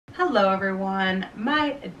Hello everyone.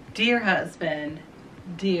 My dear husband,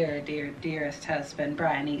 dearest husband,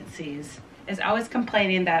 Brian Eatsies, is always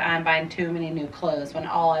complaining that I'm buying too many new clothes when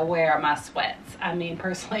all I wear are my sweats. I mean,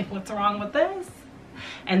 personally, what's wrong with this?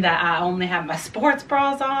 And that I only have my sports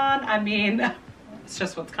bras on. I mean, it's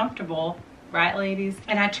just what's comfortable. Right, ladies?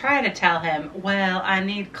 And I try to tell him, well, I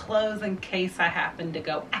need clothes in case I happen to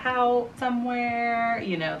go out somewhere,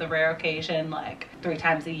 you know, the rare occasion, like 3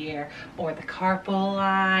 times a year, or the carpool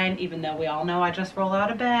line, even though we all know I just roll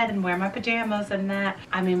out of bed and wear my pajamas and that.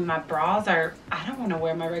 I mean, my bras are, I don't want to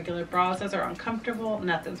wear my regular bras. Those are uncomfortable.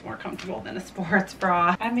 Nothing's more comfortable than a sports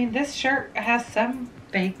bra. I mean, this shirt has some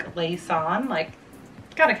fake lace on, like,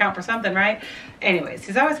 gotta count for something, right? Anyways,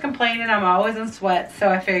 he's always complaining I'm always in sweats, so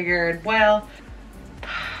I figured, well,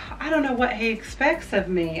 I don't know what he expects of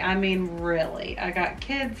me. I mean, really, I got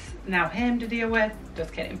kids, now him to deal with.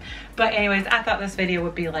 Just kidding. But anyways, I thought this video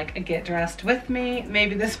would be like a get dressed with me.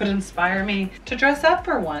 Maybe this would inspire me to dress up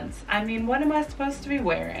for once. I mean, what am I supposed to be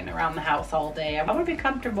wearing around the house all day? I want to be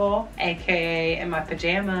comfortable, aka in my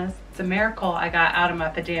pajamas. It's a miracle I got out of my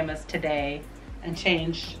pajamas today and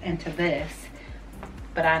changed into this.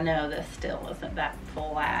 But I know this still isn't that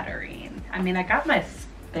flattering. I mean, I got my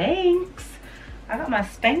Spanx. I got my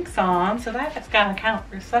Spanx on, so that's gotta count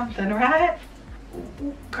for something, right?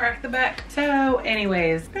 Ooh, crack the back. So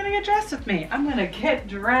anyways, I'm gonna get dressed with me. I'm gonna get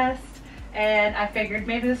dressed, and I figured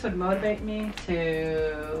maybe this would motivate me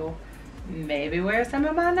to maybe wear some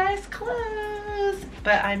of my nice clothes.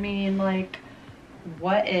 But I mean, like,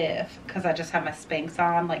 what if, because I just have my Spanx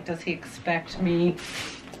on, like, does he expect me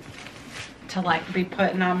to like be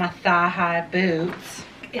putting on my thigh-high boots?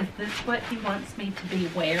 Is this what he wants me to be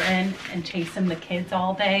wearing and chasing the kids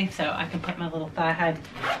all day so I can put my little thigh-high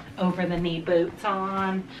over the knee boots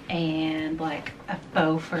on and like a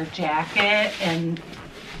faux fur jacket? And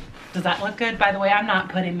does that look good? By the way, I'm not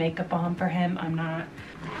putting makeup on for him. I'm not.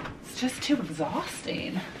 It's just too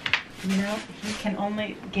exhausting. You know, he can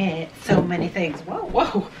only get so many things.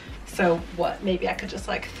 Whoa. So what, maybe I could just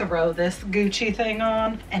like throw this Gucci thing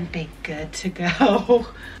on and be good to go.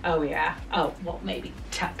 Oh yeah. Oh, well, maybe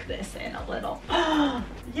tuck this in a little.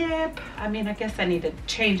 Yep. I mean, I guess I need to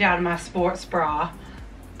change out of my sports bra.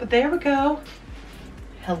 But there we go.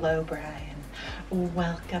 Hello, Brian.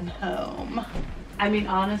 Welcome home. I mean,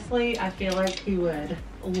 honestly, I feel like he would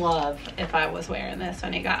love if I was wearing this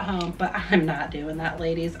when he got home, but I'm not doing that,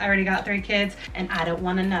 ladies. I already got 3 kids and I don't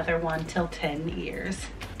want another one till 10 years.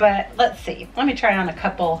 But let's see. Let me try on a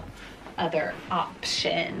couple other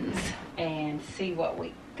options and see what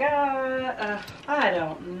we got. I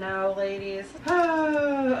don't know, ladies.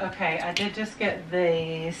 Oh, okay, I did just get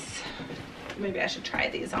these. Maybe I should try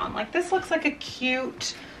these on. Like, this looks like a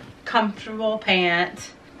cute, comfortable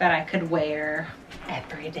pant that I could wear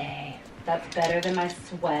every day. That's better than my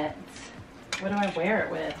sweats. What do I wear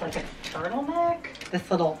it with? Like a turtleneck? This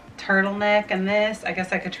little turtleneck and this. I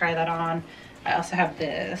guess I could try that on. I also have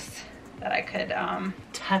this that I could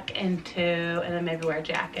tuck into and then maybe wear a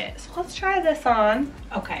jacket. So let's try this on.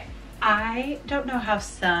 Okay, I don't know how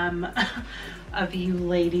some of you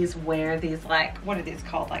ladies wear these, like, what are these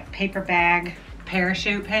called? Like paper bag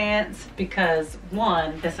parachute pants, because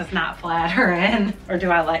one, this is not flattering, or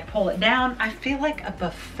do I like pull it down? I feel like a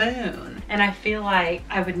buffoon, and I feel like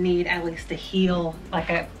I would need at least a heel, like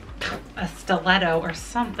a stiletto or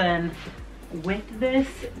something with this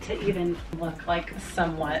to even look like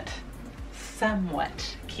somewhat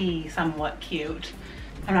cute.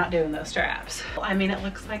 I'm not doing those straps. I mean, it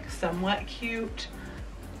looks like somewhat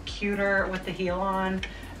cuter with the heel on,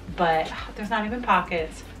 but there's not even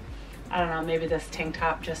pockets. I don't know, maybe this tank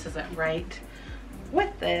top just isn't right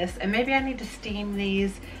with this, and maybe I need to steam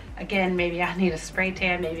these. Again, maybe I need a spray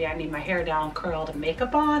tan, maybe I need my hair down, curled, and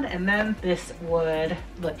makeup on, and then this would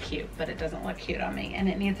look cute, but it doesn't look cute on me, and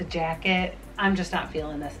it needs a jacket. I'm just not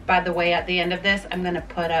feeling this. By the way, at the end of this, I'm gonna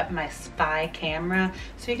put up my spy camera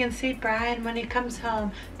so you can see Brian when he comes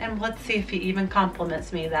home, and let's see if he even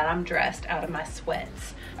compliments me that I'm dressed out of my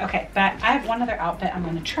sweats. Okay, but I have one other outfit I'm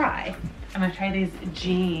gonna try. I'm gonna try these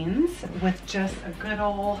jeans with just a good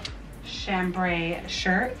old chambray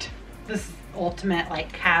shirt. This is ultimate,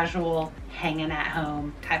 like, casual, hanging at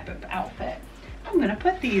home type of outfit. I'm gonna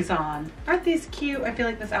put these on. Aren't these cute? I feel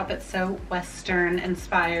like this outfit's so Western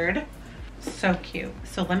inspired. So cute.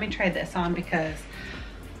 So let me try this on, because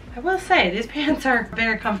I will say these pants are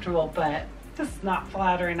very comfortable, but this is not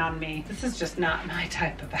flattering on me. This is just not my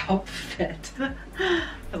type of outfit.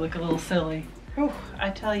 I look a little silly. Whew,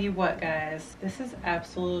 I tell you what, guys, this is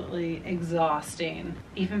absolutely exhausting.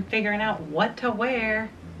 Even figuring out what to wear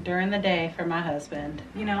during the day for my husband.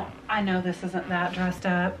 You know, I know this isn't that dressed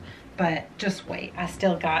up, But just wait, I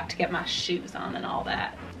still got to get my shoes on and all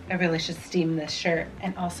that. I really should steam this shirt.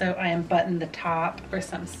 And also I am buttoned the top for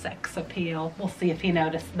some sex appeal. We'll see if he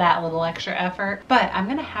noticed that little extra effort. But I'm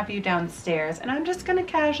gonna have you downstairs and I'm just gonna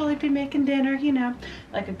casually be making dinner, you know,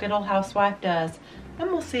 like a good old housewife does. And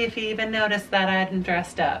we'll see if he even noticed that I hadn't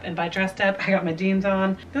dressed up. And by dressed up, I got my jeans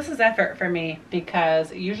on. This is effort for me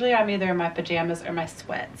because usually I'm either in my pajamas or my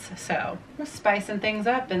sweats. So we're spicing things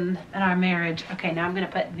up in our marriage. Okay, now I'm gonna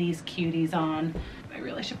put these cuties on. I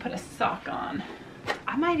really should put a sock on.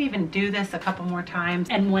 I might even do this a couple more times,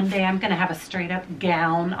 and one day I'm gonna have a straight up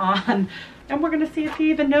gown on and we're gonna see if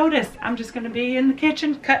he even noticed. I'm just gonna be in the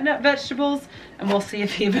kitchen cutting up vegetables and we'll see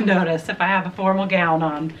if he even noticed if I have a formal gown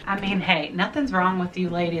on. I mean, hey, nothing's wrong with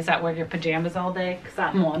you ladies that wear your pajamas all day, because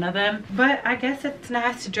I'm one of them, but I guess it's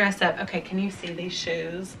nice to dress up. Okay, can you see these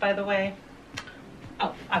shoes, by the way?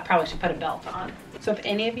 Oh, I probably should put a belt on. So if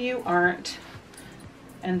any of you aren't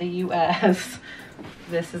in the US,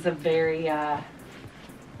 this is a very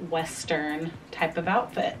Western type of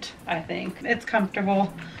outfit, I think. It's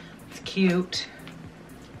comfortable, it's cute,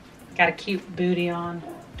 got a cute booty on.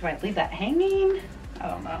 Do I leave that hanging? I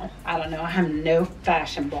don't know. I'm no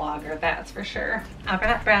fashion blogger, that's for sure. All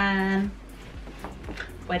right, Brian,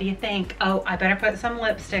 what do you think? Oh, I better put some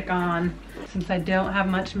lipstick on since I don't have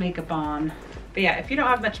much makeup on. But yeah, if you don't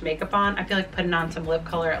have much makeup on, I feel like putting on some lip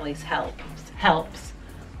color at least helps.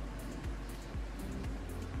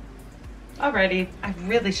 Alrighty, I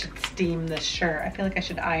really should steam this shirt. I feel like I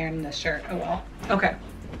should iron this shirt. Oh well. Okay,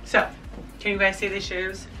 so can you guys see these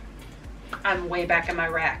shoes? I'm way back in my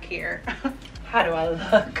rack here. How do I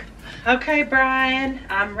look? Okay, Brian,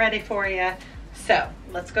 I'm ready for you. So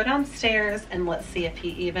let's go downstairs and let's see if he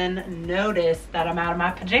even noticed that I'm out of my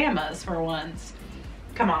pajamas for once.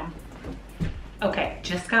 Come on. Okay,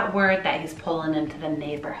 just got word that he's pulling into the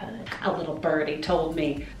neighborhood. A little birdie told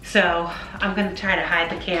me. So I'm gonna try to hide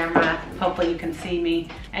the camera. Hopefully you can see me.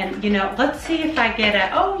 And you know, let's see if I get a,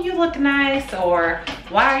 oh, you look nice, or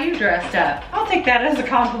why are you dressed up? I'll take that as a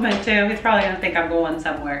compliment too. He's probably gonna think I'm going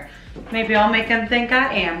somewhere. Maybe I'll make him think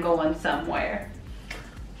I am going somewhere.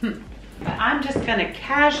 But I'm just gonna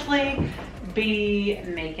casually be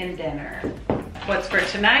making dinner. What's for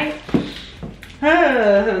tonight?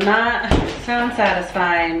 Oh, not so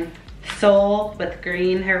unsatisfying. Sole with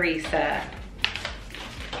green harissa.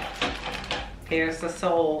 Here's the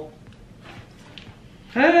sole.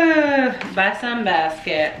 By some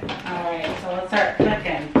basket. All right, so let's start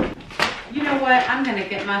cooking. You know what? I'm gonna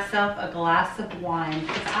get myself a glass of wine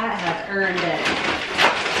because I have earned it.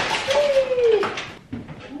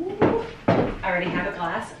 Ooh. I already have a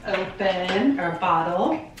glass open, or a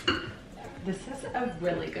bottle. This is a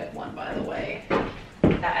really good one, by the way,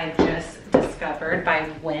 that I just discovered by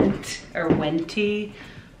Went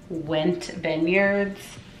Vineyards.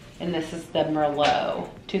 And this is the Merlot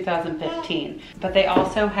 2015. But they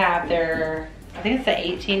also have their, I think it's the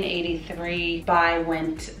 1883 by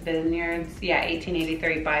Went Vineyards. Yeah,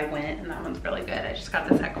 1883 by Went, and that one's really good. I just got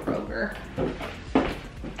this at Kroger.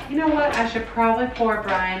 You know what? I should probably pour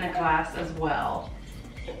Brian a glass as well.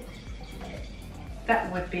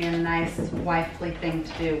 That would be a nice wifely thing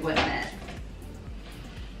to do, wouldn't it?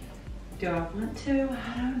 Do I want to?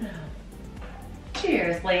 I don't know.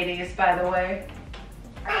 Cheers, ladies, by the way.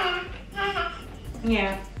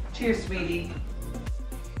 Yeah, cheers, sweetie.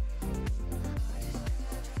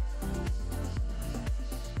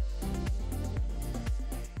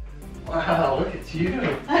 Wow, look at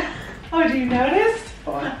you. Oh, do you notice?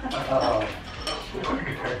 Wow.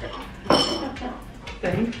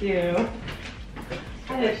 Thank you.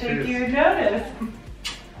 I didn't think you would notice.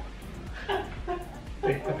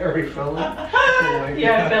 Are we filming?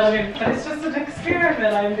 Yeah, I'm filming, but it's just an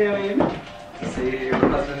experiment I'm doing. See your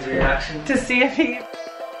husband's reaction? To see if he